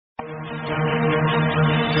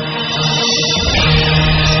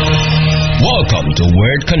Welcome to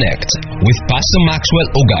Word Connect with Pastor Maxwell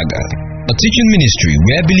Ogaga, a teaching ministry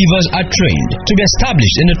where believers are trained to be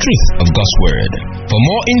established in the truth of God's Word. For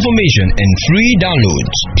more information and free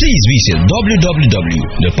downloads, please visit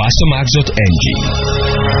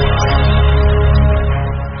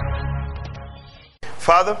www.thepastormax.ng.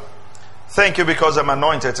 Father, thank you because I'm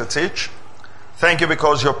anointed to teach. Thank you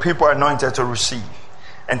because your people are anointed to receive.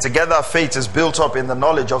 And together our faith is built up in the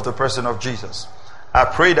knowledge of the person of Jesus. I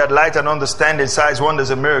pray that light and understanding, signs, wonders,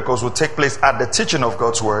 and miracles will take place at the teaching of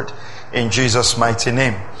God's word in Jesus' mighty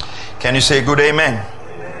name. Can you say good amen?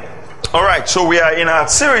 All right, so we are in our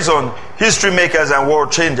series on history makers and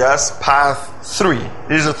world changers, part 3.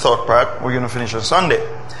 This is the third part. We're going to finish on Sunday.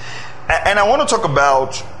 And I want to talk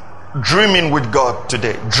about dreaming with God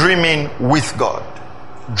today. Dreaming with God.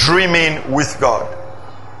 Dreaming with God.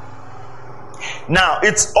 Now,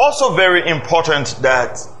 it's also very important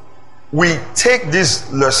that we take these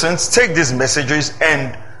lessons, take these messages,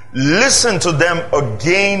 and listen to them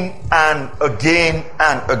again and again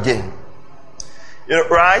and again. You know,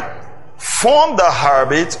 right? Form the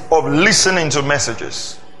habit of listening to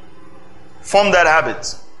messages. Form that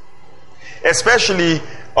habit. Especially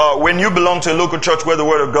when you belong to a local church where the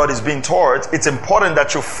word of God is being taught, it's important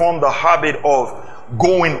that you form the habit of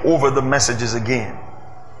going over the messages again.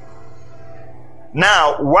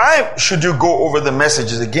 Now, why should you go over the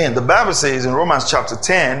messages again? The Bible says in Romans chapter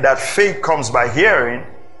 10 that faith comes by hearing,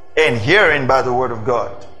 and hearing by the word of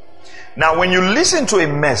God. Now, when you listen to a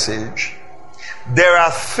message, there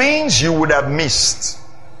are things you would have missed.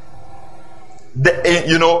 There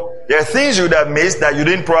are things you would have missed that you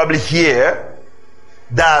didn't probably hear,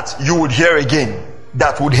 that you would hear again,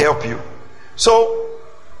 that would help you. So,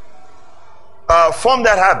 form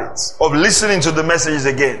that habit of listening to the messages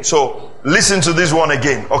again. So, listen to this one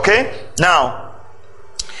again, okay? Now,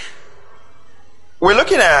 we're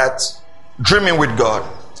looking at dreaming with God.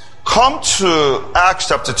 Come to Acts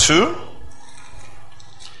chapter 2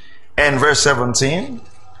 and verse 17.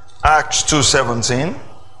 Acts 2:17.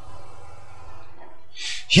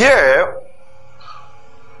 Here,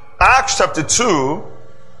 Acts chapter 2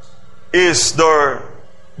 is the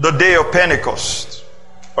day of Pentecost.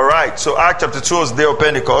 Alright, so Acts chapter 2 is the day of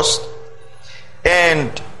Pentecost.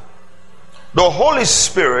 And the Holy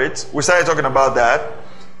Spirit, we started talking about that.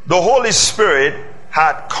 The Holy Spirit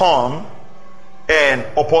had come and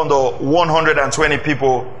upon the 120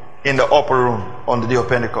 people in the upper room on the day of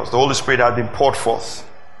Pentecost. The Holy Spirit had been poured forth.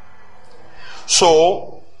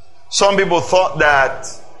 So, some people thought that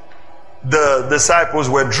the disciples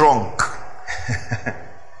were drunk.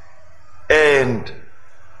 And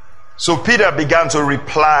so Peter began to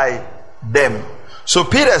reply them. So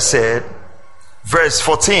Peter said, verse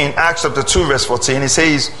 14, Acts chapter 2 verse 14, he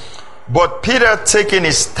says, but Peter, taking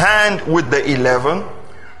his stand with the 11,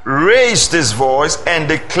 raised his voice and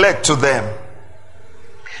declared to them,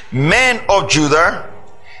 men of Judah,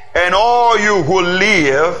 and all you who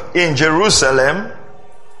live in Jerusalem,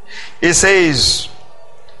 he says,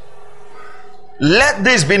 let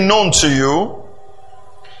this be known to you,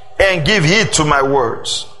 and give heed to my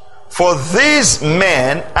words. For these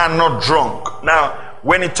men are not drunk. Now,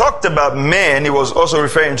 when he talked about men, he was also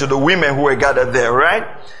referring to the women who were gathered there, right?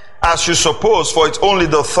 As you suppose, for it's only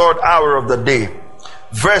the third hour of the day.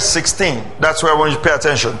 Verse 16, that's where I want you to pay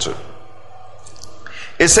attention to.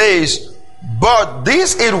 It says, but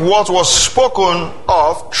this is what was spoken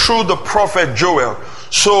of through the prophet Joel.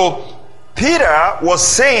 So, Peter was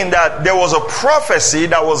saying that there was a prophecy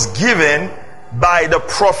that was given by the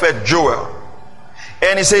prophet Joel.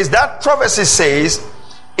 And he says, that prophecy says,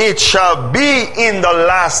 it shall be in the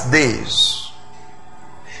last days.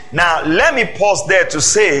 Now, let me pause there to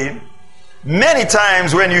say, many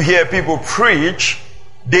times when you hear people preach,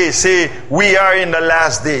 they say, we are in the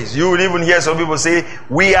last days. You would even hear some people say,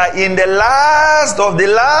 we are in the last of the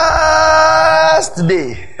last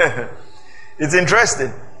day. It's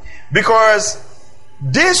interesting. Because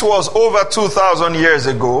this was over 2,000 years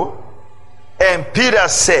ago, and Peter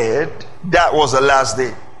said that was the last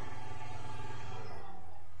day.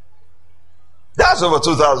 That's over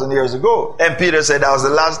 2,000 years ago. And Peter said that was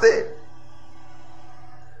the last day.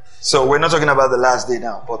 So we're not talking about the last day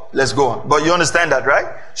now, but let's go on. But you understand that, right?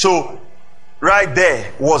 So right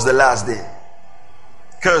there was the last day.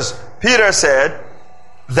 Because Peter said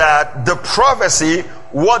that the prophecy,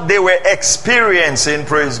 what they were experiencing,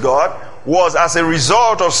 praise God, was as a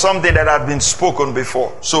result of something that had been spoken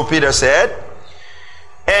before. So Peter said,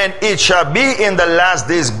 and it shall be in the last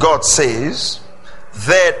days, God says,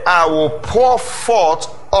 that I will pour forth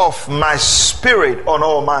of my spirit on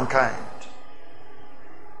all mankind.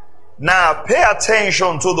 Now pay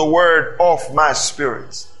attention to the word of my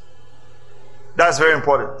spirit. That's very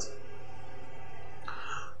important.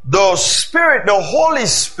 The Spirit, the Holy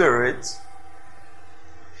Spirit,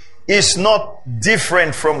 is not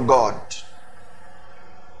different from God.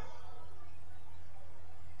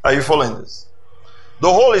 Are you following this?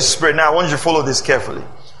 The Holy Spirit, now I want you to follow this carefully.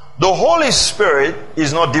 The Holy Spirit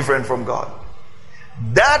is not different from God.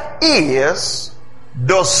 That is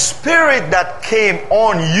the Spirit that came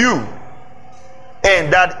on you.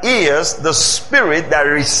 And that is the Spirit that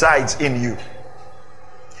resides in you.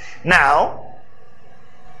 Now,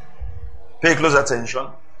 pay close attention.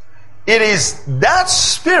 It is that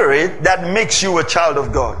Spirit that makes you a child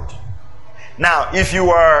of God. Now, if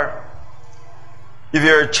you're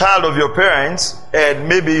a child of your parents, and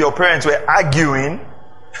maybe your parents were arguing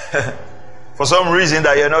for some reason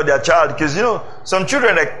that you're not their child, because some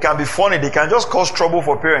children that can be funny, they can just cause trouble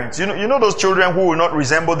for parents. You know those children who will not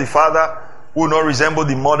resemble the father, who will not resemble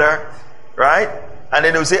the mother, right? And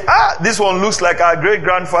then they'll say, this one looks like our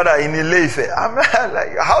great-grandfather in Ile-Ife. I'm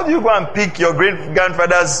like, how do you go and pick your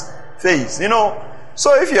great-grandfather's face?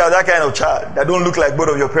 So if you are that kind of child that don't look like both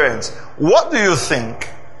of your parents, what do you think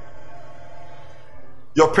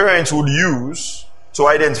your parents would use to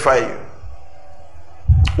identify you?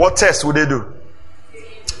 What test would they do?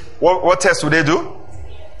 What test would they do?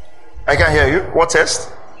 I can't hear you. What test?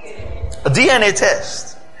 A DNA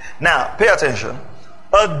test. Now, pay attention.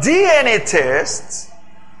 A DNA test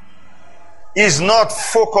is not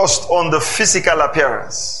focused on the physical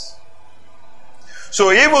appearance.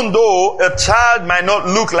 So even though a child might not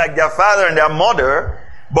look like their father and their mother,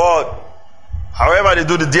 but however they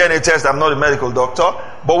do the DNA test, I'm not a medical doctor,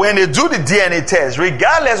 but when they do the DNA test,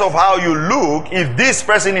 regardless of how you look, if this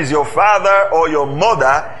person is your father or your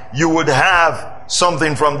mother, you would have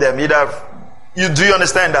something from them. Do you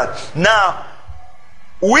understand that? Now,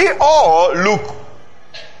 we all look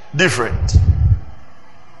different.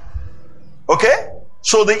 Okay?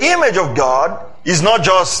 So the image of God is not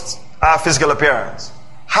just our physical appearance.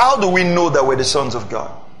 How do we know that we're the sons of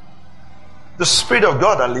God? The Spirit of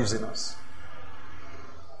God that lives in us.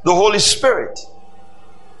 The Holy Spirit.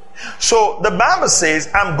 So the Bible says,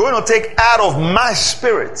 I'm going to take out of my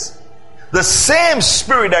spirit the same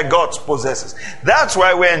Spirit that God possesses. That's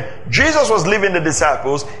why when Jesus was leaving the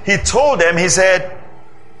disciples, He told them, He said,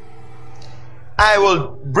 I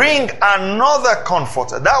will bring another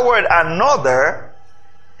comforter. That word another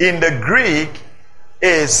in the Greek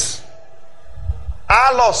is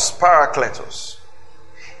allos parakletos.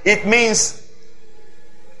 It means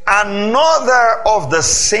another of the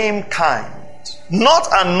same kind, not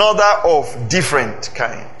another of different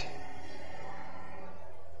kind.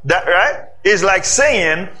 That right? It's like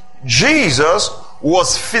saying Jesus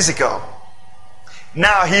was physical.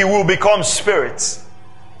 Now He will become spirit.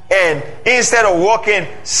 And instead of walking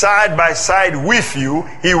side by side with you,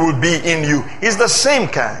 He will be in you. It's the same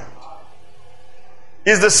kind.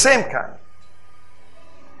 It's the same kind.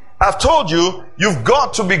 I've told you, you've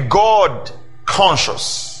got to be God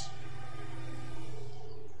conscious.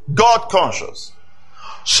 God conscious.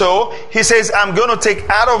 So, He says, I'm going to take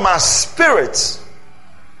out of my spirit.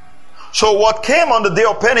 So what came on the day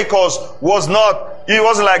of Pentecost was not, it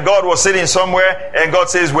wasn't like God was sitting somewhere and God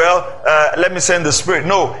says, let me send the Spirit.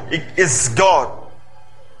 No, it's God.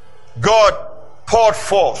 God poured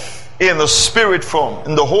forth in the Spirit form,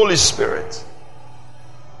 in the Holy Spirit,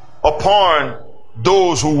 upon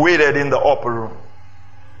those who waited in the upper room.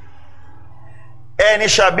 And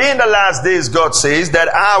it shall be in the last days, God says, that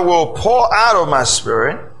I will pour out of my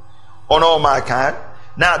Spirit on all mankind.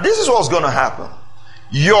 Now, this is what's going to happen.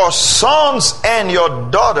 Your sons and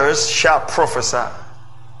your daughters shall prophesy.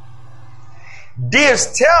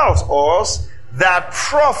 This tells us that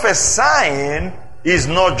prophesying is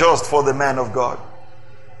not just for the man of God.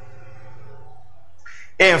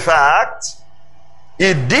 In fact,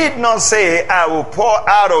 it did not say, I will pour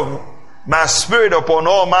out of my Spirit upon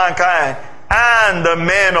all mankind, and the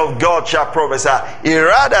man of God shall prophesy. It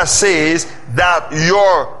rather says that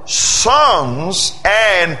your sons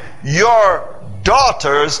and your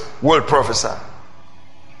daughters will prophesy.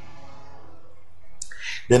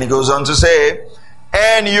 Then he goes on to say,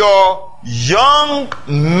 and your young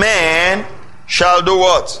men shall do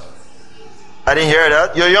what? I didn't hear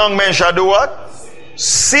that. Your young men shall do what?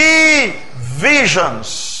 See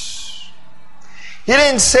visions. He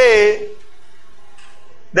didn't say,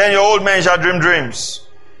 then your old men shall dream dreams.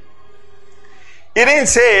 He didn't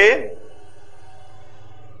say,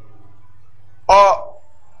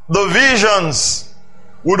 the visions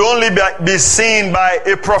would only be seen by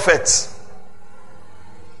a prophet.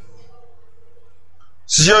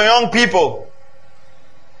 So your young people,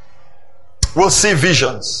 will see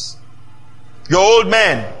visions. Your old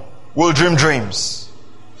man will dream dreams.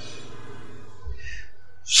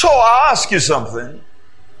 So I'll ask you something.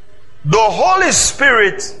 The Holy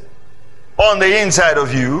Spirit on the inside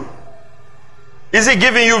of you, is He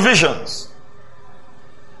giving you visions?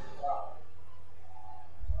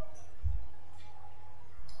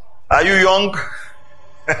 Are you young?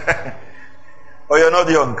 Or you're not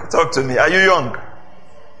young? Talk to me. Are you young?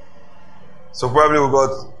 So probably we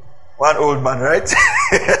got one old man, right?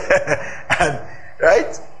 And,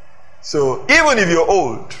 right? So even if you're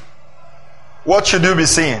old, what should you be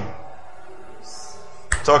seeing?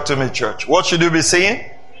 Talk to me, church. What should you be seeing?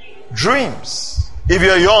 Dreams. If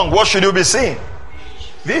you're young, what should you be seeing?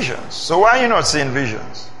 Visions. So why are you not seeing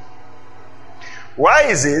visions? Why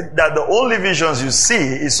is it that the only visions you see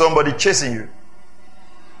is somebody chasing you?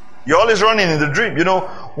 You're always running in the dream. You know,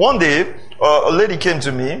 one day, a lady came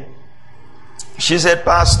to me. She said,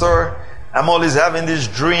 Pastor, I'm always having this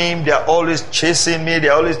dream. They're always chasing me.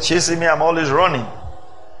 They're always chasing me. I'm always running.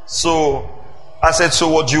 So I said, so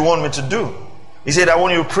what do you want me to do? He said, I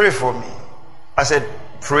want you to pray for me. I said,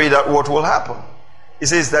 pray that what will happen? He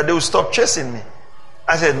says that they will stop chasing me.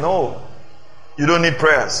 I said, no, you don't need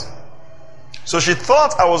prayers. So she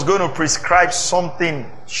thought I was going to prescribe something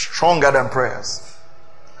stronger than prayers.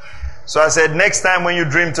 So I said, next time when you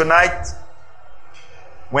dream tonight,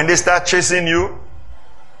 when they start chasing you,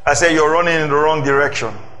 I said, you're running in the wrong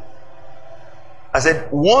direction. I said,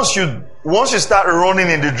 once you start running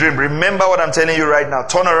in the dream, remember what I'm telling you right now.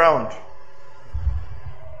 Turn around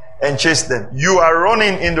and chase them. You are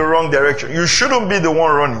running in the wrong direction. You shouldn't be the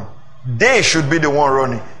one running. They should be the one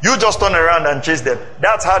running. You just turn around and chase them.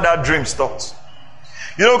 That's how that dream starts.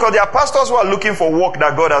 You know, because there are pastors who are looking for work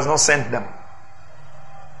that God has not sent them.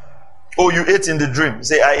 Oh, you ate in the dream.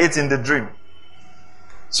 Say, I ate in the dream.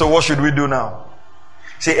 So what should we do now?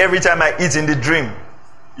 Say, every time I eat in the dream,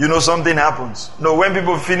 you know something happens. No, when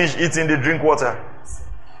people finish eating, they drink water.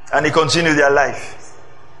 And they continue their life.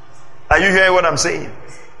 Are you hearing what I'm saying?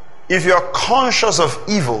 If you are conscious of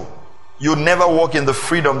evil, you'll never walk in the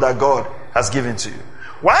freedom that God has given to you.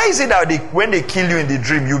 Why is it that when they kill you in the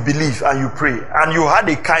dream, you believe and you pray, and you had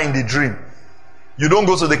a car in the dream, you don't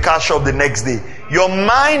go to the car shop the next day? Your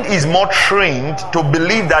mind is more trained to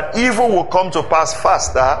believe that evil will come to pass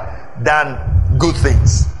faster than good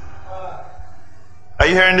things. Are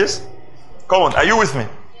you hearing this? Come on, are you with me?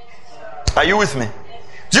 Are you with me?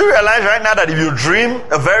 Do you realize right now that if you dream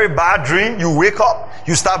a very bad dream, you wake up,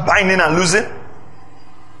 you start binding and losing?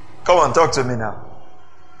 Come on, talk to me now.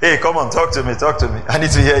 Hey, come on, talk to me. I need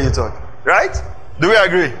to hear you talk. Right? Do we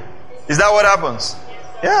agree? Is that what happens?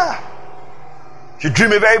 Yeah. If you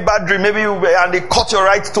dream a very bad dream, and they cut your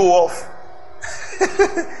right toe off.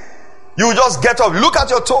 You just get up, look at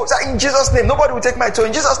your toe, say, in Jesus' name, nobody will take my toe,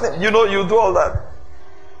 in Jesus' name. You know, you do all that.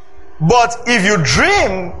 But if you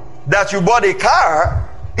dream that you bought a car,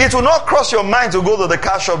 it will not cross your mind to go to the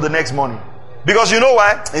car shop the next morning. Because you know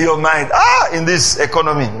why? In your mind, in this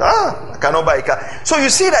economy, I cannot buy a car. So you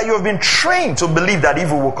see that you have been trained to believe that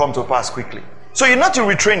evil will come to pass quickly. So you need to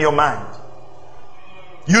retrain your mind.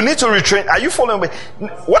 You need to retrain. Are you following me?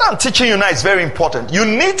 What I'm teaching you now is very important. You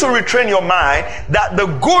need to retrain your mind that the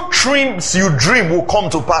good dreams you dream will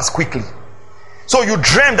come to pass quickly. So you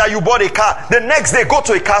dream that you bought a car. The next day, go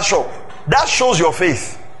to a car shop. That shows your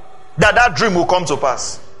faith that dream will come to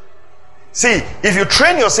pass. See, if you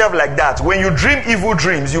train yourself like that, when you dream evil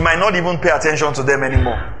dreams, you might not even pay attention to them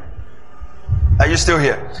anymore. Are you still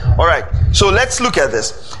here? Alright, so let's look at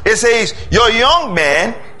this. It says, your young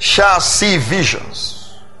man shall see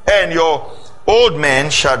visions, and your old man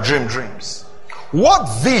shall dream dreams. What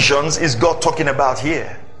visions is God talking about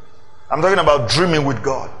here? I'm talking about dreaming with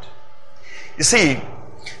God. You see,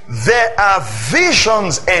 there are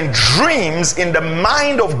visions and dreams in the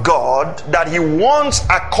mind of God that He wants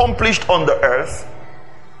accomplished on the earth.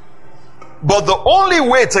 But the only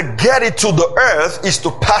way to get it to the earth is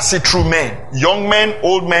to pass it through men. Young men,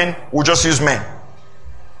 old men, we'll just use men.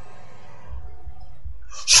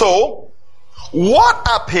 So, what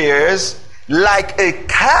appears like a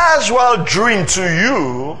casual dream to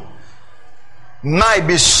you might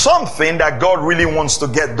be something that God really wants to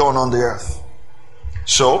get done on the earth.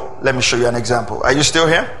 So, let me show you an example. Are you still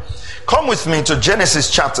here? Come with me to Genesis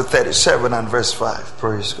chapter 37 and verse 5.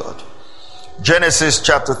 Praise God. Genesis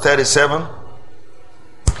chapter 37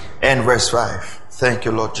 and verse 5. Thank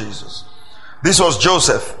you, Lord Jesus. This was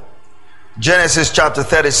Joseph. Genesis chapter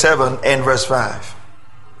 37 and verse 5.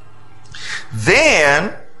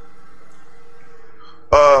 Then,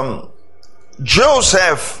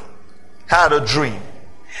 Joseph had a dream.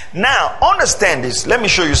 Now, understand this. Let me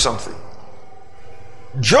show you something.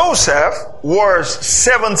 Joseph was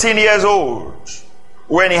 17 years old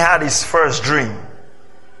when he had his first dream.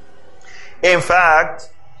 In fact,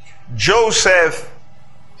 Joseph,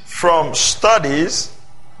 from studies,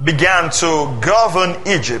 began to govern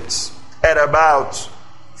Egypt at about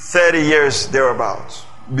 30 years thereabouts,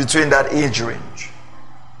 between that age range.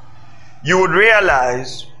 You would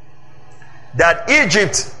realize that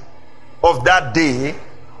Egypt of that day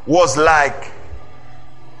was like,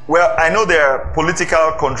 well, I know there are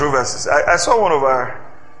political controversies. I saw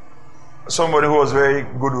somebody who was very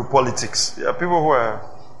good with politics. There are people who are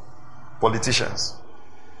politicians.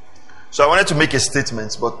 So I wanted to make a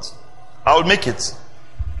statement, but I will make it.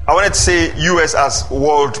 I wanted to say US as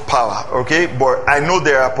world power, okay? But I know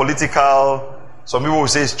there are political, some people will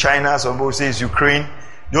say it's China, some people will say it's Ukraine.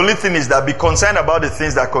 The only thing is that be concerned about the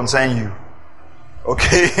things that concern you.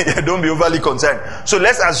 Okay? Don't be overly concerned. So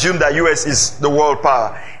let's assume that US is the world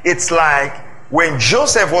power. It's like when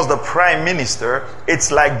Joseph was the prime minister,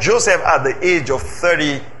 it's like Joseph at the age of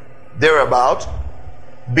 30 thereabout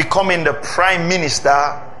becoming the prime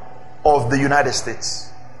minister of the United States.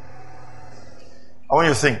 I want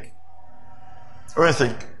you to think.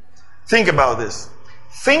 Think about this.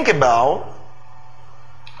 Think about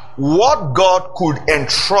what God could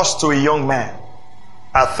entrust to a young man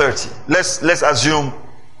at 30. Let's assume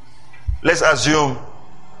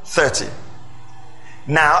 30.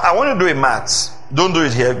 Now, I want to do a maths. Don't do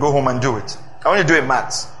it here. Go home and do it. I want you to do a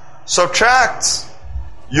maths. Subtract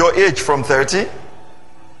your age from 30,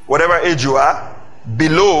 whatever age you are,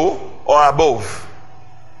 below or above.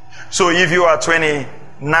 So if you are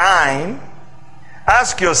 29,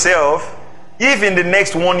 ask yourself if in the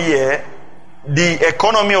next 1 year the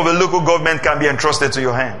economy of a local government can be entrusted to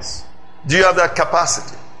your hands. Do you have that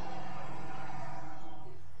capacity?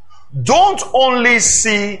 Don't only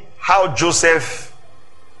see how Joseph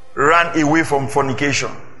ran away from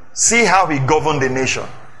fornication. See how he governed the nation.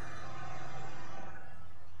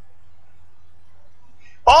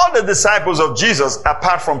 All the disciples of Jesus,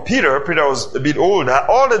 apart from Peter was a bit older,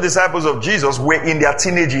 all the disciples of Jesus were in their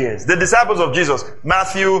teenage years. The disciples of Jesus,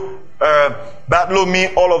 Matthew,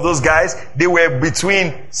 Bartholomew, all of those guys, they were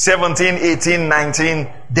between 17, 18, 19,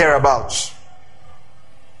 thereabouts.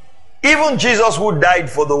 Even Jesus, who died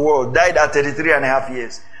for the world, died at 33 and a half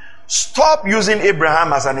years. Stop using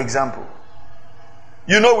Abraham as an example.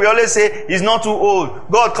 You know, we always say, he's not too old.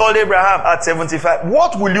 God called Abraham at 75.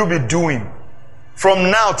 What will you be doing from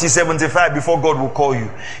now till 75 before God will call you?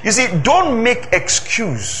 You see, don't make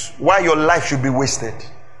excuse why your life should be wasted.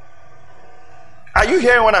 Are you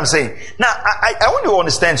hearing what I'm saying? Now, I want you to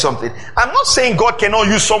understand something. I'm not saying God cannot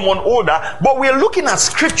use someone older, but we're looking at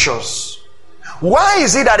scriptures. Why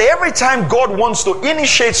is it that every time God wants to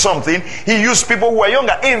initiate something, He uses people who are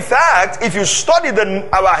younger? In fact, if you study the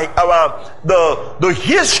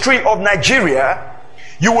history of Nigeria,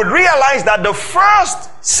 you would realize that the first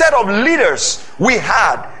set of leaders we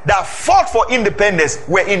had that fought for independence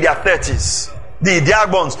were in their 30s. The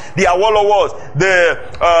Diagbons, the Awolowos, the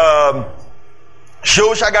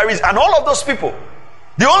Shehu Shagaris, and all of those people.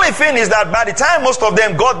 The only thing is that by the time most of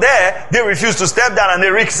them got there, they refused to step down and they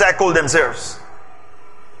recycled themselves.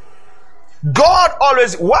 God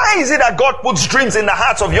always, why is it that God puts dreams in the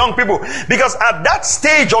hearts of young people? Because at that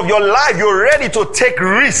stage of your life, you're ready to take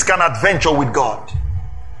risk and adventure with God.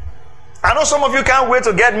 I know some of you can't wait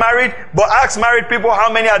to get married, but ask married people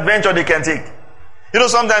how many adventures they can take. You know,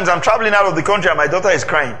 sometimes I'm traveling out of the country and my daughter is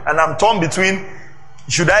crying, and I'm torn between,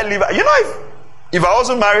 should I leave? You know, if I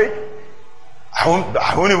wasn't married, I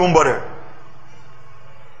won't even bother.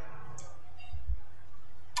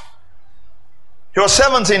 He was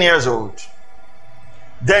 17 years old.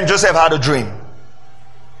 Then Joseph had a dream.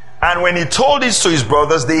 And when he told this to his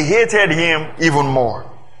brothers, they hated him even more.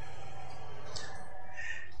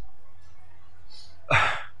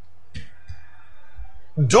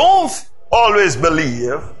 Don't always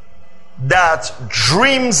believe that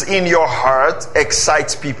dreams in your heart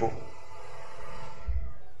excite people.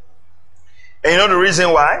 And you know the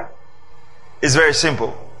reason why? It's very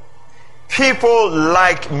simple. People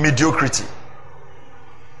like mediocrity.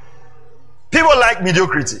 People like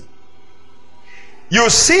mediocrity. You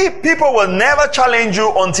see, people will never challenge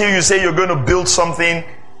you until you say you're going to build something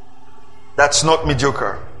that's not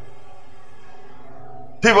mediocre.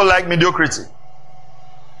 People like mediocrity.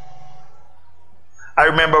 I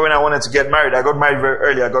remember when I wanted to get married. I got married very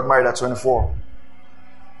early. I got married at 24.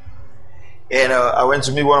 And I went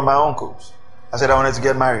to meet one of my uncles. I said I wanted to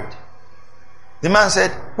get married. The man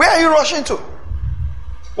said, "Where are you rushing to?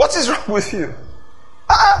 What is wrong with you?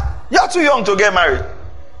 You're too young to get married."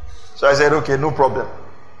 So I said, "Okay, no problem."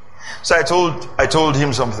 So I told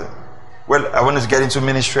him something. Well, I wanted to get into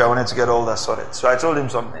ministry. I wanted to get all that sorted. So I told him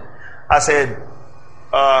something. I said,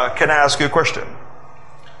 can I ask you a question?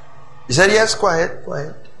 He said, yes, go ahead.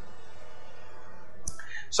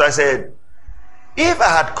 So I said, if I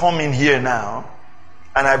had come in here now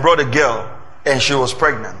and I brought a girl and she was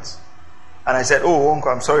pregnant, and I said, oh,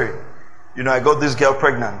 uncle, I'm sorry. I got this girl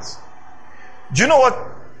pregnant. Do you know what?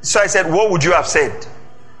 So I said, what would you have said?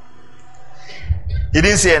 He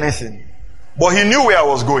didn't say anything. But he knew where I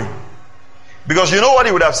was going. Because you know what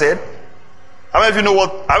he would have said? How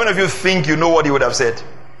many of you think you know what he would have said?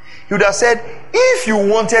 He would have said, if you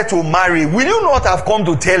wanted to marry, will you not have come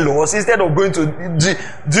to tell us instead of going to...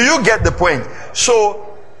 Do you get the point?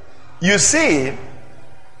 So, you see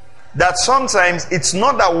that sometimes it's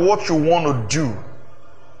not that what you want to do,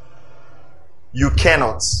 you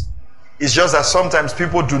cannot. It's just that sometimes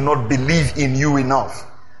people do not believe in you enough.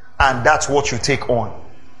 And that's what you take on.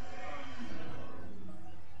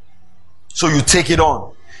 So you take it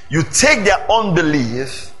on. You take their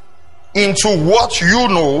unbelief into what you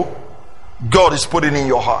know God is putting in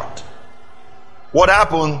your heart. What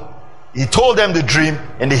happened? He told them the dream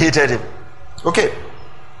and they hated him. Okay.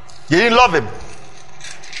 They didn't love him.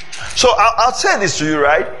 So I'll say this to you,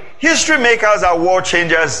 right? History makers and world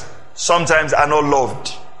changers sometimes are not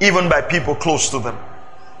loved, even by people close to them.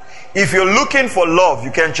 If you're looking for love,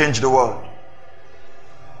 you can't change the world.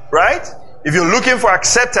 Right? If you're looking for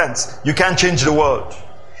acceptance, you can't change the world.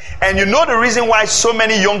 And you know the reason why so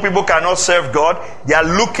many young people cannot serve God? They are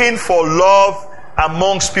looking for love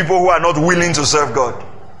amongst people who are not willing to serve God.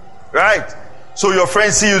 Right? So your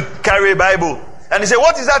friends see you carry a Bible and they say,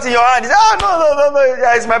 what is that in your hand? He says, no.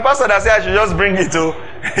 Yeah, it's my pastor that said I should just bring it to.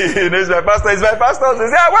 It's my pastor. It's my pastor. They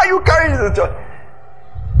say, why are you carrying it to church?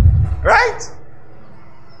 Right?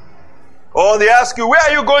 Or they ask you, where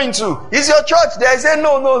are you going to? Is your church there? I say,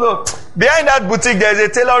 no. Behind that boutique, there's a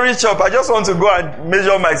tailoring shop. I just want to go and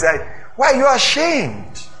measure my size. Why are you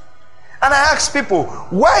ashamed? And I ask people,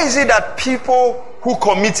 why is it that people who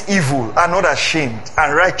commit evil are not ashamed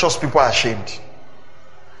and righteous people are ashamed?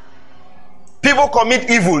 People commit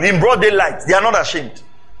evil in broad daylight. They are not ashamed.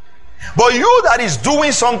 But you that is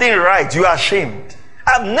doing something right, you are ashamed.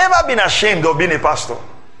 I've never been ashamed of being a pastor.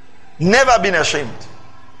 Never been ashamed.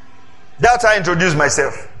 That's how I introduce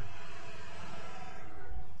myself.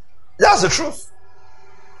 That's the truth.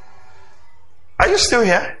 Are you still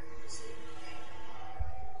here?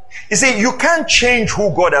 You see, you can't change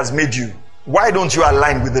who God has made you. Why don't you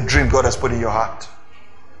align with the dream God has put in your heart?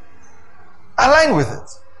 Align with it.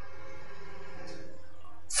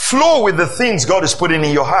 Flow with the things God is putting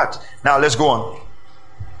in your heart. Now let's go on.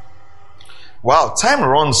 Wow, time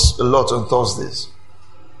runs a lot on Thursdays.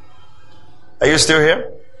 Are you still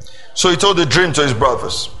here? So he told the dream to his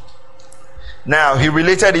brothers. Now he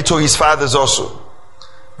related it to his fathers also.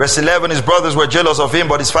 Verse 11, his brothers were jealous of him,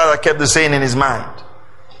 but his father kept the saying in his mind.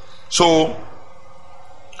 So,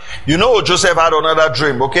 Joseph had another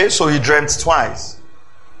dream, okay? So he dreamt twice.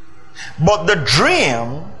 But the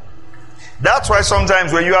dream, that's why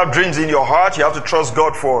sometimes when you have dreams in your heart, you have to trust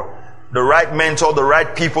God for the right mentor, the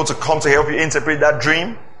right people to come to help you interpret that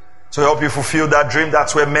dream, to help you fulfill that dream.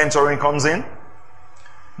 That's where mentoring comes in.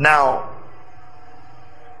 Now,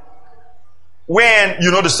 when,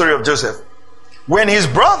 the story of Joseph, when his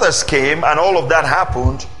brothers came and all of that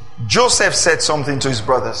happened, Joseph said something to his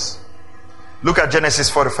brothers. Look at Genesis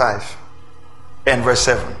 45 and verse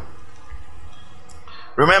 7.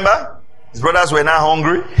 Remember, his brothers were now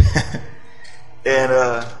hungry.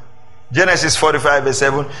 And Genesis 45 verse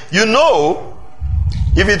 7.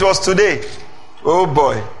 If it was today, oh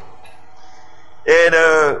boy,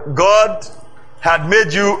 and God had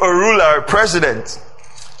made you a ruler, a president,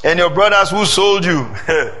 and your brothers who sold you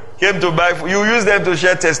came to buy, you use them to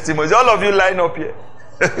share testimonies. All of you line up here.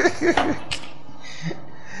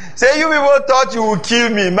 Say, you people thought you would kill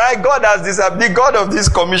me. My God has the God of this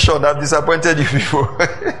commission has disappointed you before.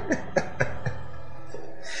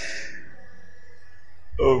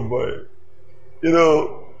 Oh boy.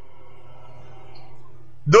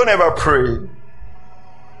 Don't ever pray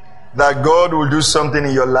that God will do something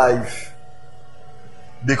in your life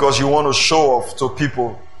because you want to show off to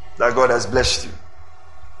people that God has blessed you.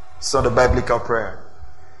 It's not a biblical prayer.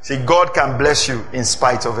 See, God can bless you in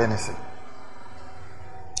spite of anything.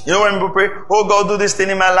 When people pray, oh God, do this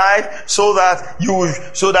thing in my life so that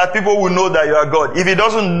people will know that you are God. If He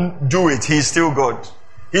doesn't do it, He's still God.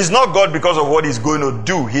 He's not God because of what He's going to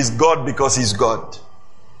do. He's God because He's God.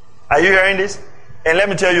 Are you hearing this? And let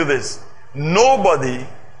me tell you this. Nobody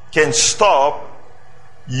can stop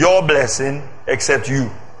your blessing except you.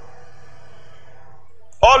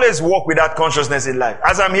 Always walk with that consciousness in life.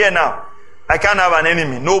 As I'm here now, I can't have an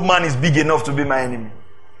enemy. No man is big enough to be my enemy.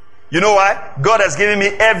 You know why? God has given me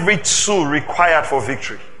every tool required for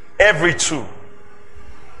victory. Every tool.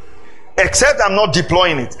 Except I'm not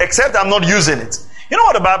deploying it. Except I'm not using it. You know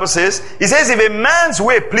what the Bible says? It says if a man's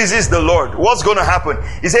way pleases the Lord, what's going to happen?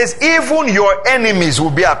 It says even your enemies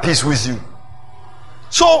will be at peace with you.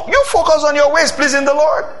 So you focus on your ways pleasing the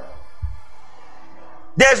Lord.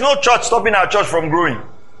 There's no church stopping our church from growing.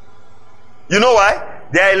 You know why?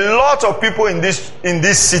 There are a lot of people in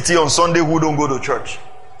this city on Sunday who don't go to church.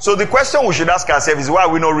 So the question we should ask ourselves is, why are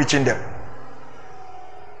we not reaching them?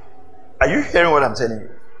 Are you hearing what I'm telling you?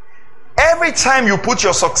 Every time you put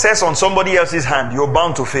your success on somebody else's hand, you're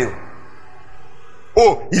bound to fail.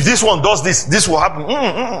 Oh, if this one does this, this will happen.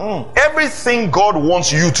 Everything God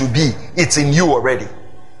wants you to be, it's in you already.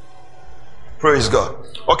 Praise God.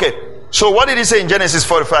 Okay, so what did he say in Genesis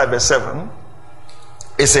 45 verse 7?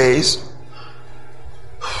 It says,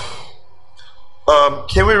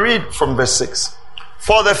 can we read from verse 6?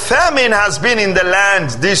 For the famine has been in the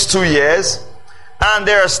land these 2 years, and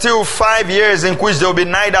there are still 5 years in which there will be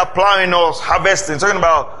neither plowing nor harvesting. Talking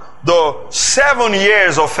about the 7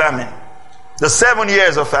 years of famine. The 7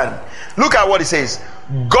 years of famine. Look at what it says.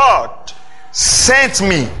 God sent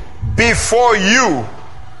me before you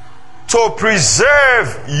to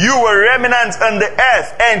preserve you a remnant on the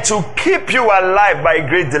earth and to keep you alive by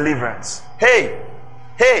great deliverance. Hey,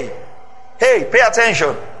 pay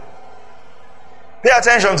attention. Pay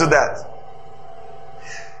attention to that.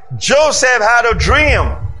 Joseph had a dream.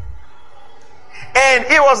 And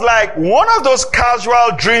it was like one of those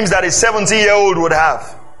casual dreams that a 17-year-old would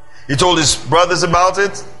have. He told his brothers about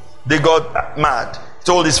it. They got mad. He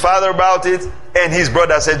told his father about it. And his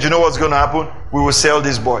brother said, you know what's going to happen? We will sell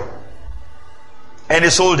this boy. And they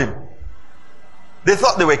sold him. They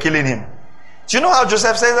thought they were killing him. Do you know how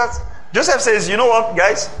Joseph says that? Joseph says, you know what,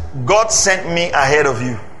 guys? God sent me ahead of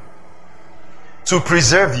you to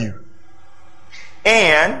preserve you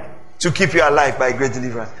and to keep you alive by great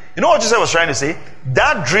deliverance. You know what Joseph was trying to say?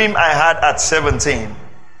 That dream I had at 17,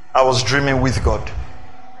 I was dreaming with God.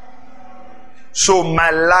 So my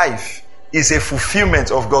life is a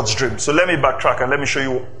fulfillment of God's dream. So let me backtrack and let me show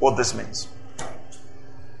you what this means.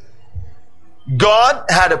 God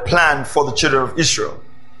had a plan for the children of Israel,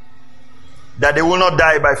 that they will not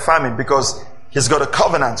die by famine because he's got a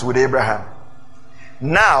covenant with Abraham.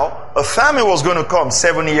 Now, a famine was going to come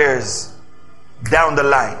 7 years down the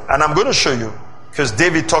line. And I'm going to show you, because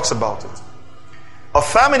David talks about it. A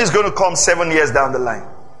famine is going to come 7 years down the line.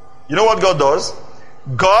 You know what God does?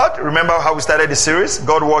 God, remember how we started the series?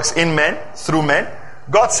 God works in men, through men.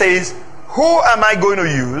 God says, who am I going to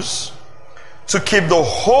use to keep the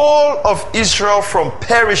whole of Israel from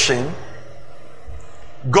perishing?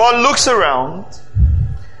 God looks around,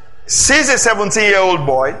 sees a 17-year-old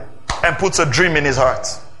boy, and puts a dream in his heart.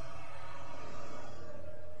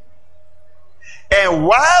 And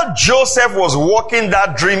while Joseph was working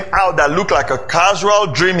that dream out that looked like a casual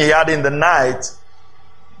dream he had in the night,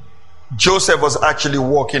 Joseph was actually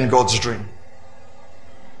working God's dream.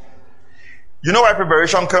 You know why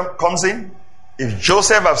preparation comes in? If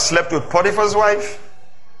Joseph had slept with Potiphar's wife,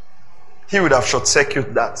 he would have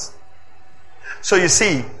short-circuited that. So you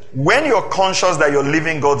see, when you're conscious that you're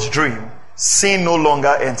living God's dream, sin no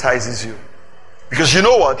longer entices you. Because you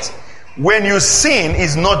know what? When you sin,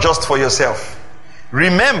 it's not just for yourself.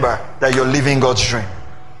 Remember that you're living God's dream.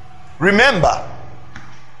 Remember,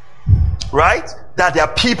 right? That there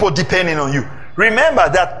are people depending on you. Remember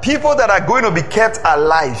that people that are going to be kept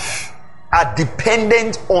alive are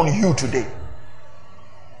dependent on you today.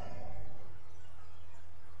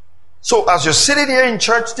 So as you're sitting here in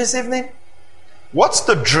church this evening, what's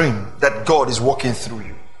the dream that God is walking through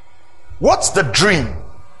you? What's the dream?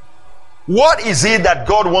 What is it that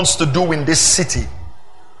God wants to do in this city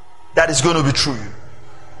that is going to be through you?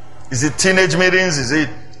 Is it teenage meetings? Is it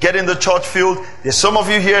getting the church filled? There's some of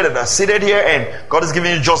you here that are seated here and God is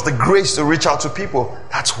giving you just the grace to reach out to people.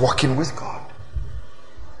 That's working with God.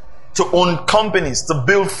 To own companies, to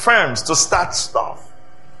build firms, to start stuff.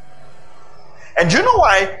 And you know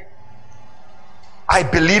why I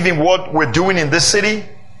believe in what we're doing in this city?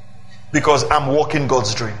 Because I'm walking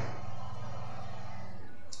God's dream.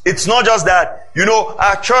 It's not just that,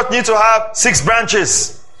 our church needs to have 6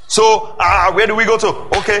 branches. So, where do we go to?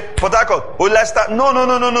 Okay, Port Harcourt. Oh, let's start.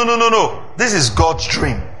 No. This is God's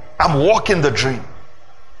dream. I'm walking the dream.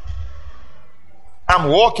 I'm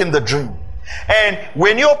walking the dream. And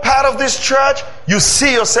when you're part of this church, you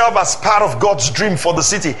see yourself as part of God's dream for the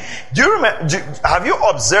city. Do you remember? Have you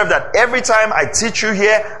observed that every time I teach you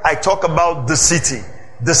here, I talk about the city?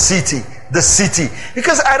 The city.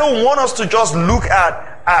 Because I don't want us to just look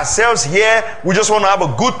at ourselves here. We just want to have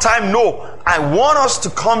a good time. No, I want us to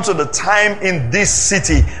come to the time in this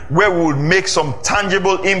city where we will make some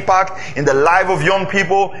tangible impact in the life of young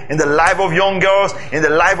people, in the life of young girls, in the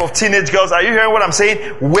life of teenage girls. Are you hearing what I'm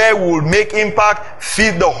saying? Where we will make impact,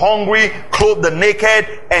 feed the hungry, clothe the naked,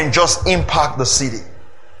 and just impact the city.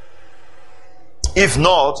 If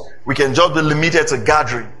not, we can just be limited to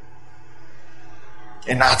gathering.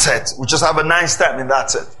 And that's it. We just have a nice time and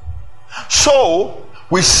that's it. So,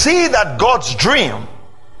 we see that God's dream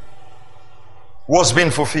was being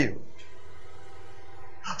fulfilled.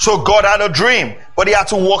 So God had a dream, but he had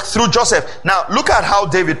to walk through Joseph. Now, look at how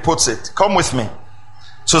David puts it. Come with me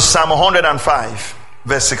to Psalm 105,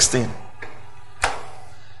 verse 16.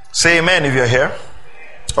 Say amen if you're here.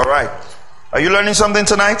 All right. Are you learning something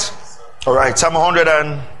tonight? All right. Psalm 100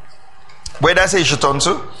 and... Where did I say you should turn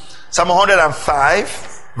to? Psalm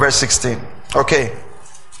 105, verse 16. Okay.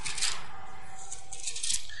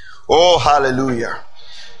 Oh, hallelujah.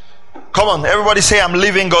 Come on, everybody say, I'm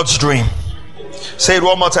living God's dream. Say it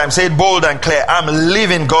one more time. Say it bold and clear. I'm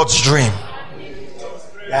living God's dream.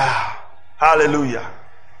 Yeah. Hallelujah.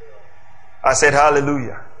 I said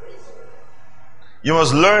hallelujah. You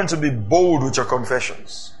must learn to be bold with your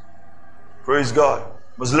confessions. Praise God.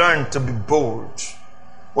 You must learn to be bold.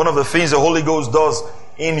 One of the things the Holy Ghost does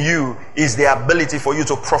in you is the ability for you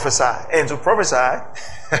to prophesy. And to prophesy,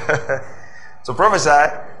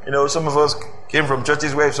 you know, some of us came from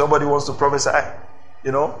churches where if somebody wants to prophesy,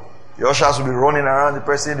 you know, the ushers will be running around the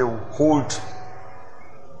person, they will hold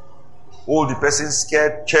the person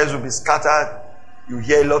scared, chairs will be scattered, you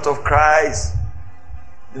hear a lot of cries,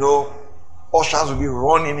 you know, ushers will be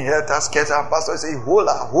running here, scatter, and pastor will say,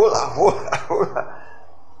 hola.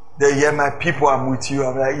 They hear, my people, I'm with you.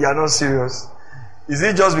 I'm like, you're not serious. Is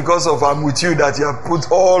it just because of I'm with you that you have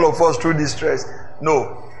put all of us through this stress?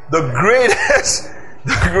 No. The greatest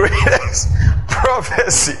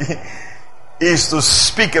prophecy is to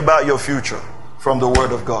speak about your future from the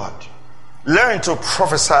Word of God. Learn to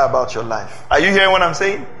prophesy about your life. Are you hearing what I'm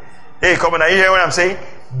saying? Hey, come on, are you hearing what I'm saying?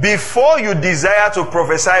 Before you desire to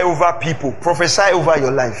prophesy over people, prophesy over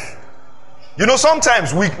your life. You know,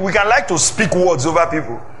 sometimes we can like to speak words over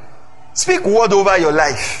people. Speak word over your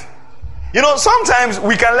life. You know, sometimes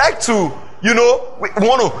we can like to, you know,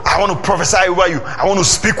 I want to prophesy over you. I want to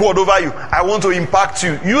speak word over you. I want to impact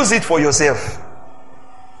you. Use it for yourself.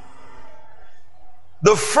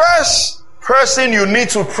 The first person you need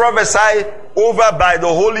to prophesy over by the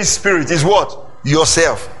Holy Spirit is what?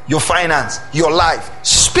 Yourself, your finance, your life.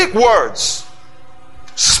 Speak words.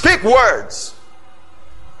 Speak words.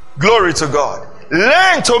 Glory to God.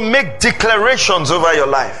 Learn to make declarations over your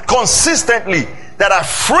life consistently that are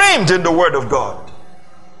framed in the Word of God.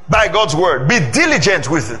 By God's Word. Be diligent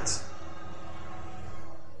with it.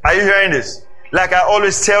 Are you hearing this? Like I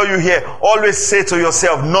always tell you here, always say to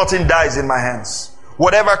yourself, nothing dies in my hands.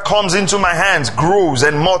 Whatever comes into my hands grows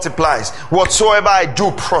and multiplies. Whatsoever I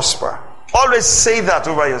do prosper. Always say that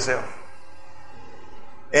over yourself.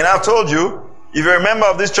 And I've told you, if you're a member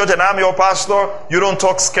of this church and I'm your pastor, you don't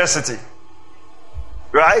talk scarcity.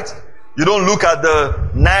 Right? You don't look at the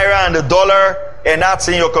naira and the dollar and that's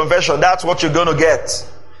in your confession. That's what you're going to get.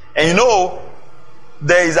 And you know,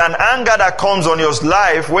 there is an anger that comes on your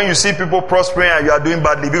life when you see people prospering and you are doing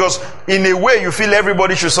badly. Because in a way, you feel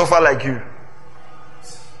everybody should suffer like you.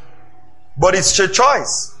 But it's your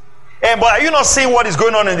choice. But are you not seeing what is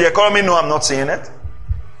going on in the economy? No, I'm not seeing it.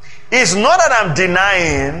 It's not that I'm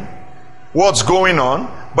denying what's going on,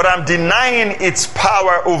 but I'm denying its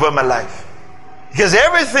power over my life. Because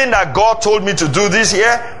everything that God told me to do this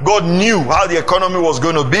year, God knew how the economy was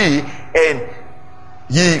going to be, and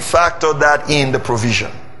He factored that in the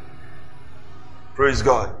provision. Praise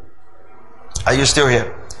God. Are you still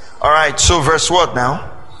here? Alright, so verse what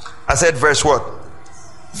now? I said verse what?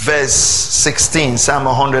 Verse 16, Psalm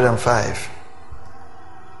 105.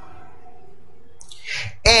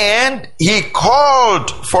 And He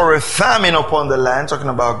called for a famine upon the land, talking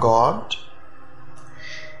about God.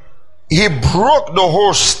 He broke the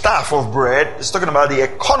whole staff of bread. It's talking about the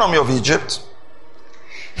economy of Egypt.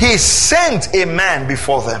 He sent a man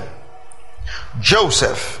before them,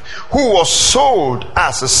 Joseph, who was sold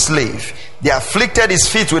as a slave. They afflicted his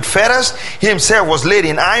feet with fetters. He himself was laid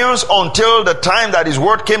in irons until the time that his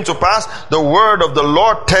word came to pass. The word of the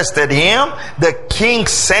Lord tested him. The king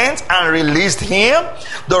sent and released him,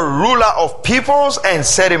 the ruler of peoples, and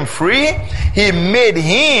set him free. He made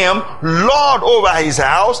him lord over his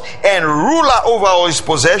house and ruler over all his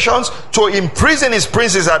possessions, to imprison his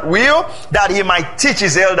princes at will, that he might teach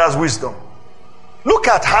his elders wisdom. Look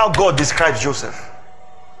at how God describes Joseph.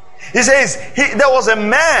 He says there was a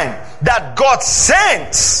man that God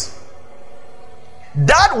sent.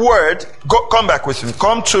 That word, come back with me.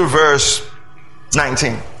 Come to verse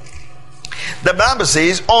 19. The Bible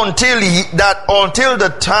says, until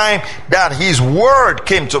the time that his word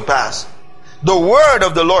came to pass. The word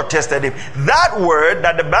of the Lord tested him. That word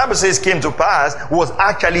that the Bible says came to pass was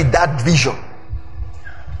actually that vision.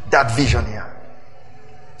 That vision here.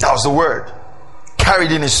 That was the word.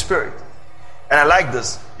 Carried in his spirit. And I like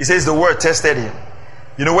this. He says the word tested him.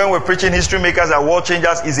 You know, when we're preaching History Makers and World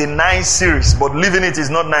Changers, is a nice series, but living it is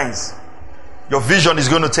not nice. Your vision is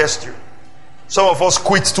going to test you. Some of us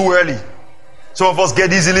quit too early. Some of us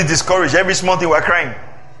get easily discouraged. Every small thing we're crying.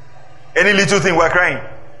 Any little thing we're crying.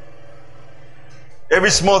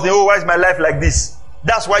 Every small thing, oh, why is my life like this?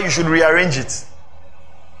 That's why you should rearrange it.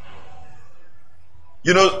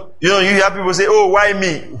 You hear people say, oh, why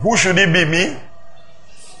me? Who should it be, me?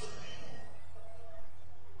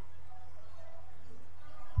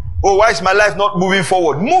 Oh, why is my life not moving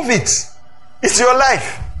forward? Move it. It's your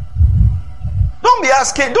life. Don't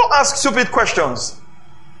ask stupid questions.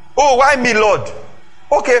 Oh, why me, Lord?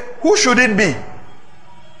 Okay, who should it be?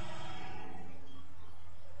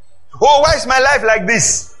 Oh, why is my life like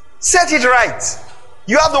this? Set it right.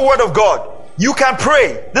 You have the word of God. You can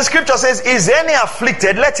pray. The scripture says, is any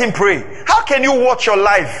afflicted? Let him pray. How can you watch your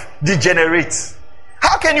life degenerate?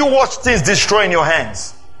 How can you watch things destroy in your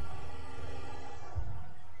hands?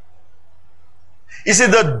 You see,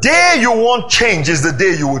 the day you want change is the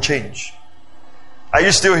day you will change. Are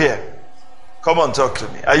you still here? Come on, talk to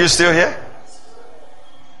me. Are you still here?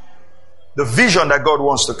 The vision that God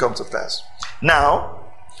wants to come to pass. Now,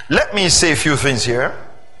 let me say a few things here.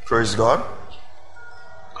 Praise God.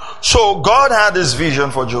 So, God had this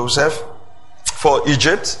vision for Joseph, for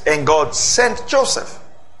Egypt, and God sent Joseph.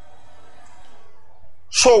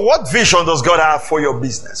 So what vision does God have for your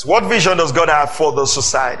business? What vision does God have for the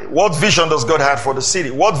society? What vision does God have for the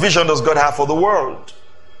city? What vision does God have for the world?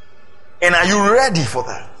 And are you ready for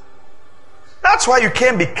that? That's why you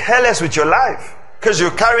can't be careless with your life, because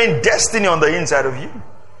you're carrying destiny on the inside of you.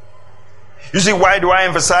 You see, why do I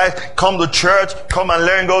emphasize come to church, come and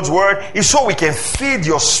learn God's word? It's so we can feed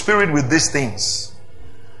your spirit with these things.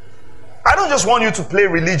 I don't just want you to play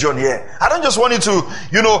religion here. I don't just want you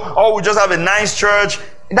to, we just have a nice church.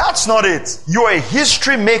 That's not it. You're a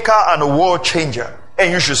history maker and a world changer.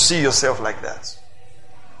 And you should see yourself like that.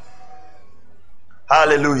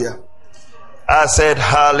 Hallelujah. I said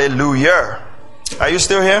hallelujah. Are you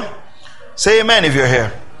still here? Say amen if you're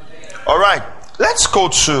here. All right. Let's go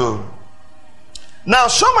to... Now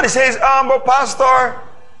somebody says, but pastor,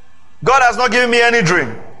 God has not given me any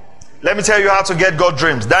dream. Let me tell you how to get God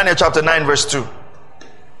dreams. Daniel chapter 9 verse 2.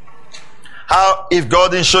 How, if God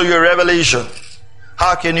didn't show you a revelation,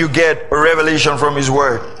 how can you get a revelation from his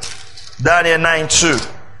word? Daniel 9 2.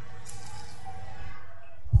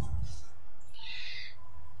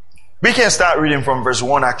 We can start reading from verse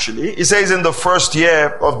 1 actually. It says, in the first year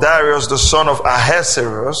of Darius, the son of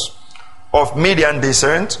Ahasuerus, of Median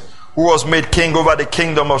descent, who was made king over the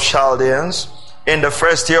kingdom of Chaldeans, in the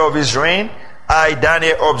first year of his reign, I,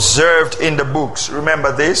 Daniel, observed in the books.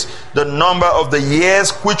 Remember this, the number of the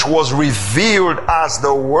years which was revealed as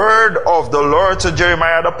the word of the Lord to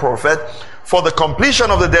Jeremiah the prophet for the completion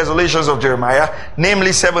of the desolations of Jeremiah,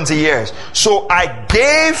 namely 70 years. So I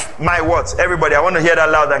gave my words. Everybody, I want to hear that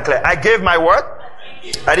loud and clear. I gave my word.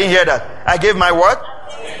 I didn't hear that. I gave my word.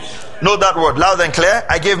 Note that word, loud and clear.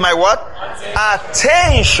 I gave my word.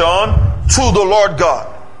 Attention to the Lord God,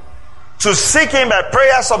 to seek him by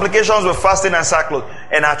prayer, supplications with fasting and sackcloth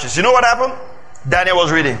and ashes. You know what happened? Daniel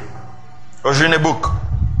was reading. He was reading a book.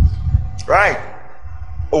 Right?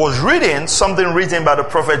 He was reading something written by the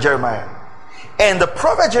prophet Jeremiah. And the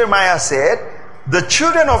prophet Jeremiah said, the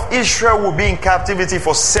children of Israel will be in captivity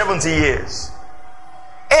for 70 years.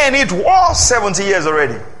 And it was 70 years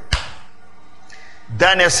already.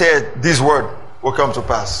 Daniel said, this word will come to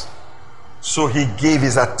pass. So he gave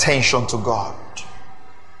his attention to God.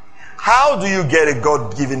 How do you get a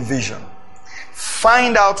God-given vision?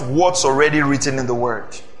 Find out what's already written in the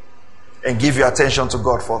word and give your attention to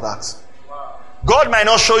God for that. God might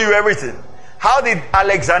not show you everything. How did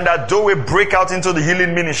Alexander Dowie break out into the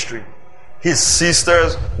healing ministry? His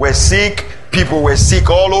sisters were sick, people were sick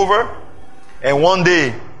all over, and one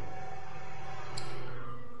day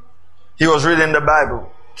he was reading the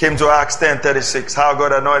Bible, came to Acts 10:36, how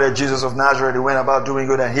God anointed Jesus of Nazareth, he went about doing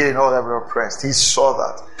good and healing all that were oppressed. He saw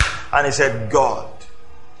that. And he said, God,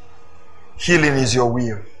 healing is your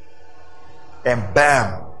will. And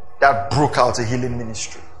bam, that broke out a healing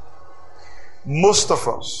ministry. Most of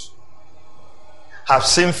us have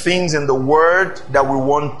seen things in the Word that we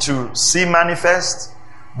want to see manifest,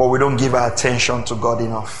 but we don't give our attention to God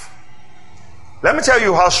enough. Let me tell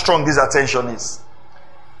you how strong this attention is.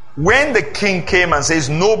 When the king came and says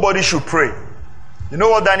nobody should pray, you know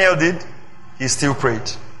what Daniel did? He still prayed.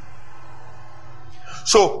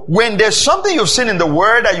 So when there's something you've seen in the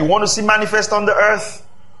Word that you want to see manifest on the earth,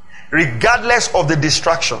 regardless of the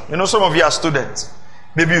distraction. You know, some of you are students.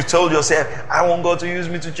 Maybe you told yourself, I want God to use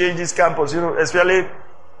me to change this campus. You know, especially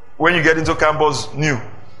when you get into campus new,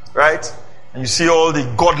 right? And you see all the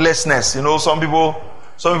godlessness. You know, some people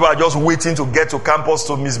are just waiting to get to campus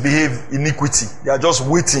to misbehave iniquity. They are just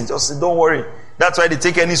waiting. Just say, don't worry. That's why they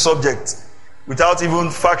take any subject without even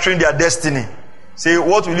factoring their destiny. Say,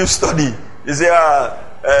 what will you study? They say,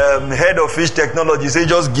 head of fish technology. Say,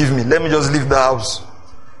 just give me. Let me just leave the house.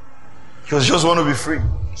 Because you just want to be free.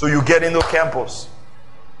 So you get into campus.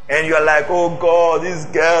 And you're like, oh God, these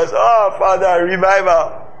girls, oh Father,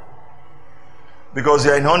 revival. Because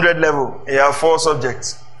you're in 100 level, and you have 4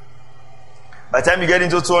 subjects. By the time you get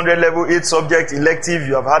into 200 level, 8 subjects, elective,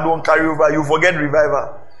 you have had one carryover, you forget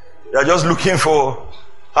revival. You're just looking for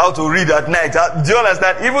how to read at night. Do you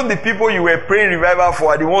understand? Even the people you were praying revival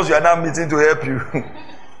for are the ones you are now meeting to help you.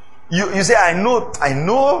 You say, I know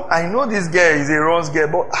this girl is a wrong girl,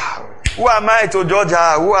 but who am I to judge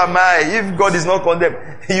her? Who am I? If God is not condemned.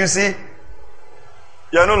 You see,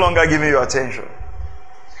 you are no longer giving your attention.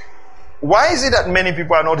 Why is it that many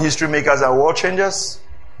people are not history makers and world changers?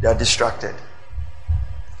 They are distracted.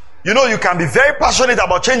 You know, you can be very passionate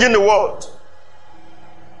about changing the world,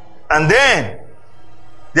 and then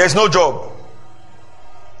there's no job.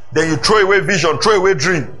 Then you throw away vision, throw away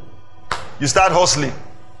dream. You start hustling.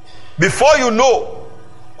 Before you know,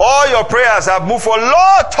 all your prayers have moved for,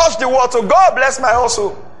 Lord, touch the world. So God bless my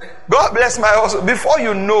hustle. God bless my hustle. Before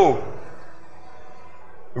you know,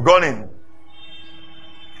 you've gone in.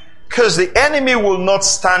 Because the enemy will not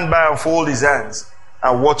stand by and fold his hands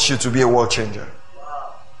and watch you to be a world changer.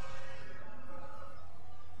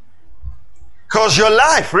 Because your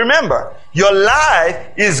life, remember, your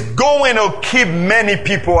life is going to keep many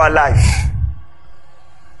people alive.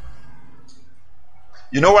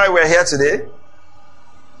 You know why we're here today?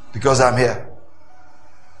 Because I'm here.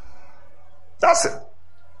 That's it.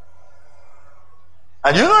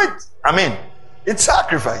 And you know it, I mean, it's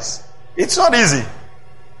sacrifice. It's not easy.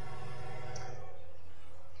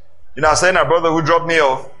 You know, I was saying our brother who dropped me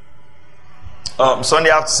off Sunday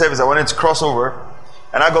after service, I wanted to cross over,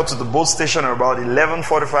 and I got to the boat station at about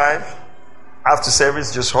 11:45 after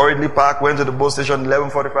service, just hurriedly parked, went to the boat station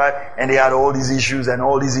 11:45, and they had all these issues and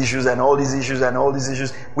all these issues and all these issues and all these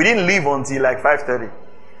issues. We didn't leave until like 5:30.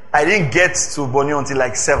 I didn't get to Bonny until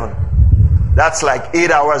like 7. That's like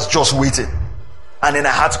 8 hours just waiting. And then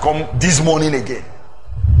I had to come this morning again.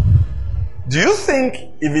 Do you think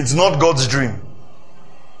if it's not God's dream?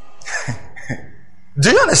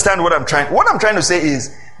 Do you understand what I'm trying to say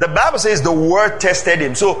is, the Bible says the word tested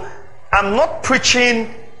him. So I'm not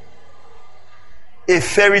preaching a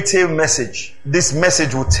fairy tale message. This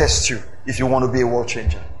message will test you if you want to be a world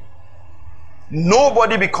changer.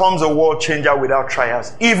 Nobody becomes a world changer without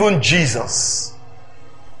trials. Even Jesus.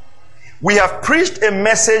 We have preached a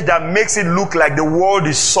message that makes it look like the world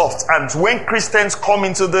is soft. And when Christians come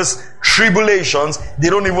into these tribulations,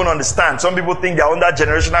 they don't even understand. Some people think they are under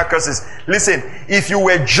generational curses. Listen, if you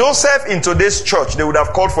were Joseph in today's church, they would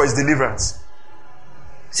have called for his deliverance.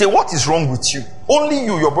 Say, what is wrong with you? Only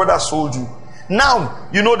you, your brother sold you. Now,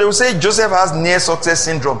 you know, they will say Joseph has near success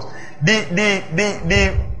syndrome.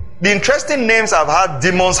 The interesting names I've had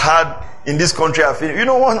demons had in this country, I feel. You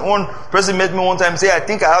know, one person met me one time say, I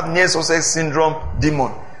think I have near success syndrome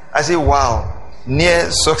demon. I say, wow,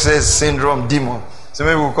 near success syndrome demon. So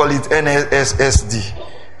maybe we'll call it NSSD.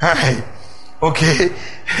 Alright. Okay.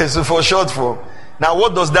 So for short form. Now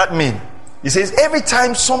what does that mean? He says, every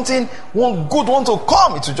time something good want to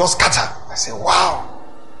come, it will just scatter. I say, wow.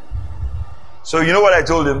 So you know what I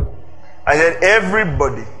told him? I said,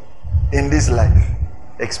 everybody in this life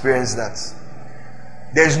experience that.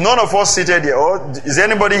 There's none of us seated here. Or is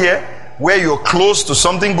anybody here where you're close to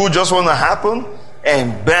something good just want to happen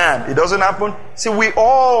and bam, it doesn't happen? See, we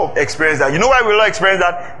all experience that. You know why we all experience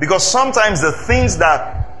that? Because sometimes the things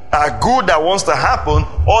that are good that wants to happen,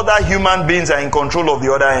 other human beings are in control of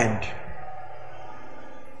the other end.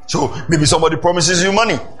 So maybe somebody promises you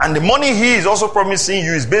money, and the money he is also promising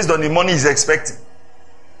you is based on the money he's expecting.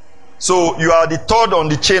 So you are the third on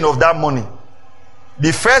the chain of that money.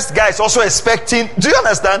 The first guy is also expecting. Do you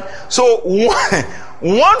understand? So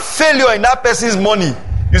one failure in that person's money,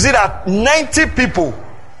 you see that 90 people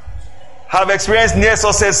have experienced near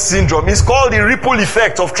success syndrome. It's called the ripple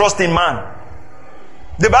effect of trust in man.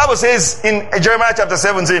 The Bible says in Jeremiah chapter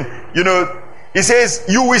 17, it says,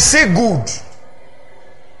 you will see good.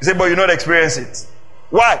 You say, but you not experience it.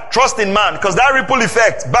 Why? Trust in man. Because that ripple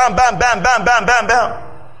effect. Bam, bam, bam, bam, bam, bam, bam.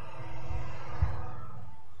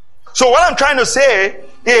 So what I'm trying to say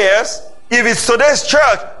is, if it's today's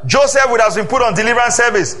church, Joseph would have been put on deliverance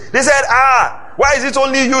service. They said, why is it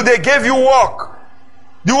only you? They gave you work.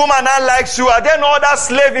 The woman now likes you. Are there no other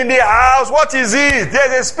slave in the house? What is it?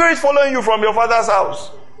 There's a spirit following you from your father's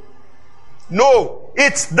house. No,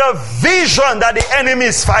 it's the vision that the enemy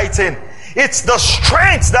is fighting. It's the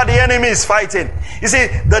strength that the enemy is fighting. You see,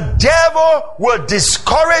 the devil will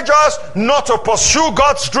discourage us not to pursue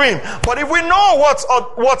God's dream. But if we know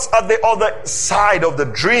what's at the other side of the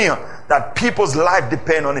dream, that people's life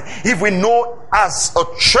depend on it. If we know as a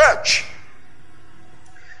church,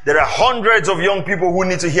 there are hundreds of young people who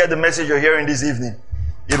need to hear the message you're hearing this evening.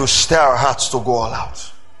 It will stir our hearts to go all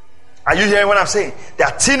out. Are you hearing what I'm saying? There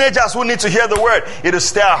are teenagers who need to hear the word. It will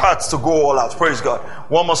stir our hearts to go all out. Praise God.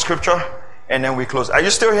 One more scripture and then we close. Are you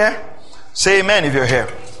still here? Say amen if you're here.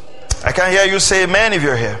 I can hear you say amen if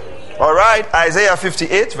you're here. All right. Isaiah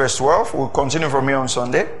 58 verse 12. We'll continue from here on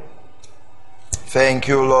Sunday. Thank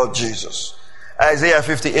you, Lord Jesus. Isaiah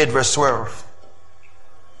 58 verse 12.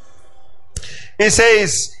 It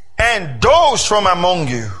says, and those from among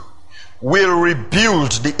you will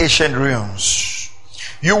rebuild the ancient ruins.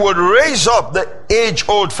 You would raise up the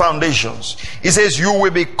age-old foundations. It says, you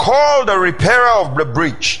will be called the repairer of the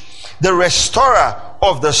breach, the restorer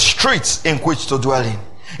of the streets in which to dwell in.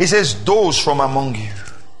 It says, those from among you.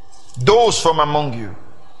 Those from among you.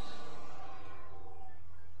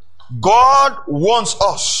 God wants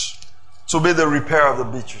us to be the repairer of the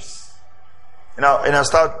breaches. And I'll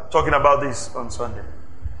start talking about this on Sunday.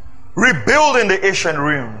 Rebuilding the ancient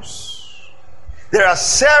ruins. There are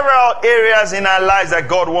several areas in our lives that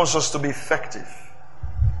God wants us to be effective.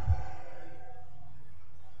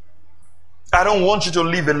 I don't want you to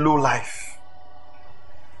live a low life.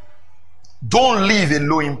 Don't live a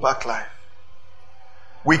low impact life.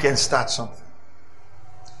 We can start something.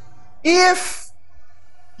 If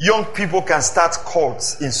young people can start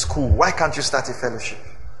cults in school, why can't you start a fellowship?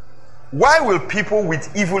 Why will people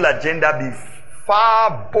with evil agenda be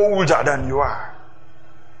far bolder than you are?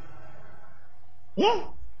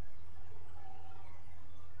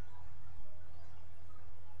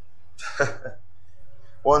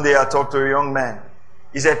 One day I talked to a young man.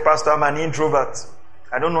 He said, Pastor, I'm an introvert.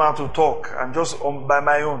 I don't know how to talk. I'm just by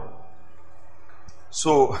my own.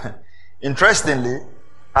 So, interestingly,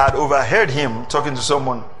 I had overheard him talking to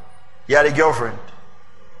someone. He had a girlfriend.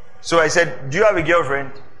 So I said, do you have a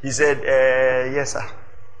girlfriend? He said, yes, sir.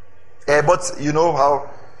 But you know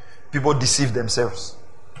how people deceive themselves.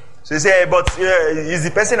 So he said, but is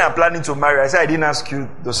the person I'm planning to marry? I said, I didn't ask you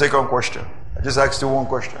the second question. I just asked you one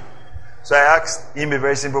question. So I asked him a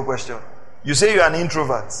very simple question. You say you're an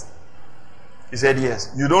introvert. He said,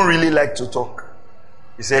 yes. You don't really like to talk.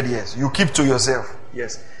 He said, yes. You keep to yourself.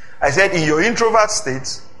 Yes. I said, in your introvert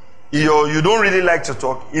state, you don't really like to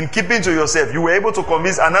talk. In keeping to yourself, you were able to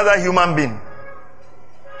convince another human being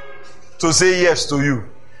to say yes to you.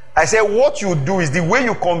 I said, what you do is the way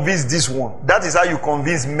you convince this one. That is how you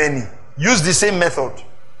convince many. Use the same method.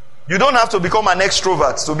 You don't have to become an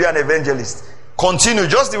extrovert to be an evangelist. Continue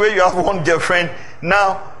just the way you have one girlfriend.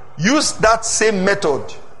 Now, use that same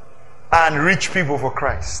method and reach people for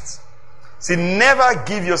Christ. See, never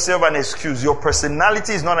give yourself an excuse. Your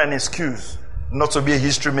personality is not an excuse not to be a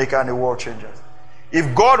history maker and a world changer.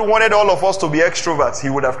 If God wanted all of us to be extroverts, He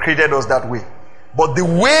would have created us that way. But the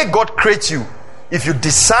way God creates you, if you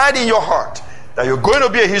decide in your heart that you're going to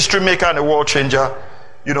be a history maker and a world changer,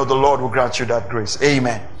 the Lord will grant you that grace.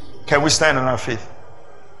 Amen. Can we stand on our feet?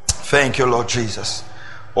 Thank you, Lord Jesus.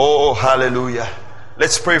 Oh, hallelujah.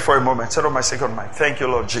 Let's pray for a moment. Set up my second mic. Thank you,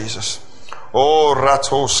 Lord Jesus. Oh,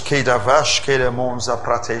 ratos kedavash kedemonza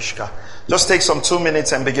prateshka. Just take some 2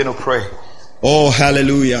 minutes and begin to pray. Oh,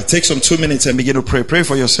 hallelujah. Take some 2 minutes and begin to pray. Pray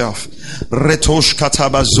for yourself.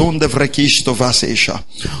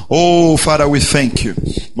 Oh, Father, we thank you.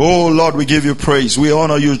 Oh, Lord, we give you praise. We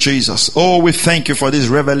honor you, Jesus. Oh, we thank you for this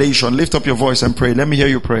revelation. Lift up your voice and pray. Let me hear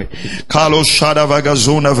you pray. Carlos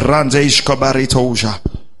Shadavagazuna Vrandesh Kabaritoja.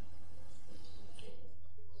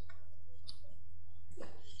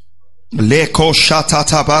 Leko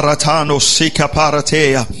Shatata Baratano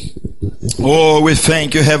Sikaparatea. Oh, we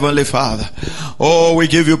thank you, Heavenly Father. Oh, we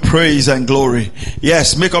give you praise and glory.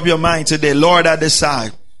 Yes, make up your mind today. Lord, I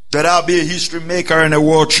decide that I'll be a history maker and a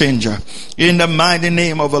world changer. In the mighty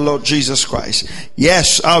name of the Lord Jesus Christ.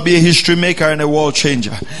 Yes, I'll be a history maker and a world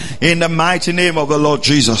changer. In the mighty name of the Lord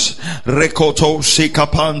Jesus. Rekoto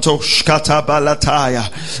sikapanto shkata balataya.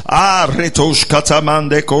 Reto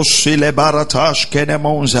shkatamande kosile baratash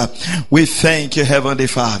kenemonza. We thank you, Heavenly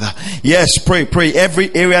Father. Yes, pray.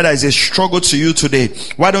 Every area that is a struggle to you today,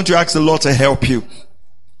 why don't you ask the Lord to help you?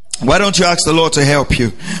 Why don't you ask the Lord to help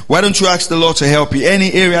you? Why don't you ask the Lord to help you?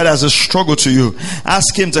 Any area that's a struggle to you,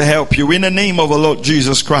 ask Him to help you in the name of the Lord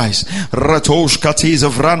Jesus Christ. Ask the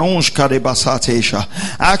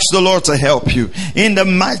Lord to help you in the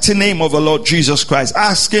mighty name of the Lord Jesus Christ.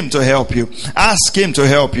 Ask Him to help you. Ask Him to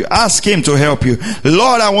help you. Ask Him to help you.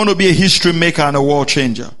 Lord, I want to be a history maker and a world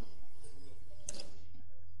changer.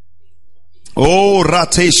 Oh,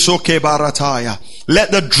 rate soke barataya.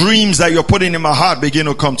 Let the dreams that you're putting in my heart begin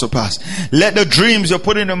to come to pass. Let the dreams you're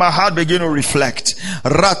putting in my heart begin to reflect.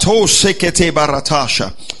 Rato sekete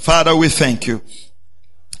baratasha. Father, we thank you.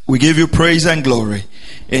 We give you praise and glory.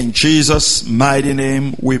 In Jesus' mighty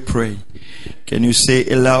name we pray. Can you say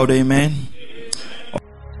a loud amen?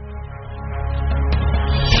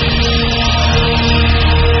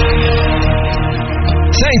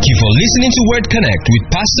 Thank you for listening to Word Connect with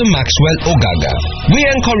Pastor Maxwell Ogaga. We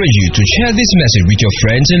encourage you to share this message with your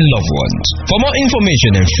friends and loved ones. For more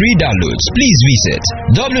information and free downloads, please visit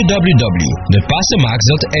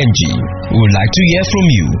www.pastormax.ng. We would like to hear from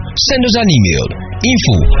you. Send us an email,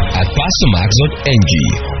 info@pastormax.ng,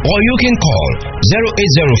 or you can call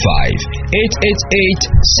 0805 888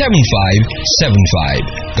 7575.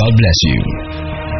 God bless you.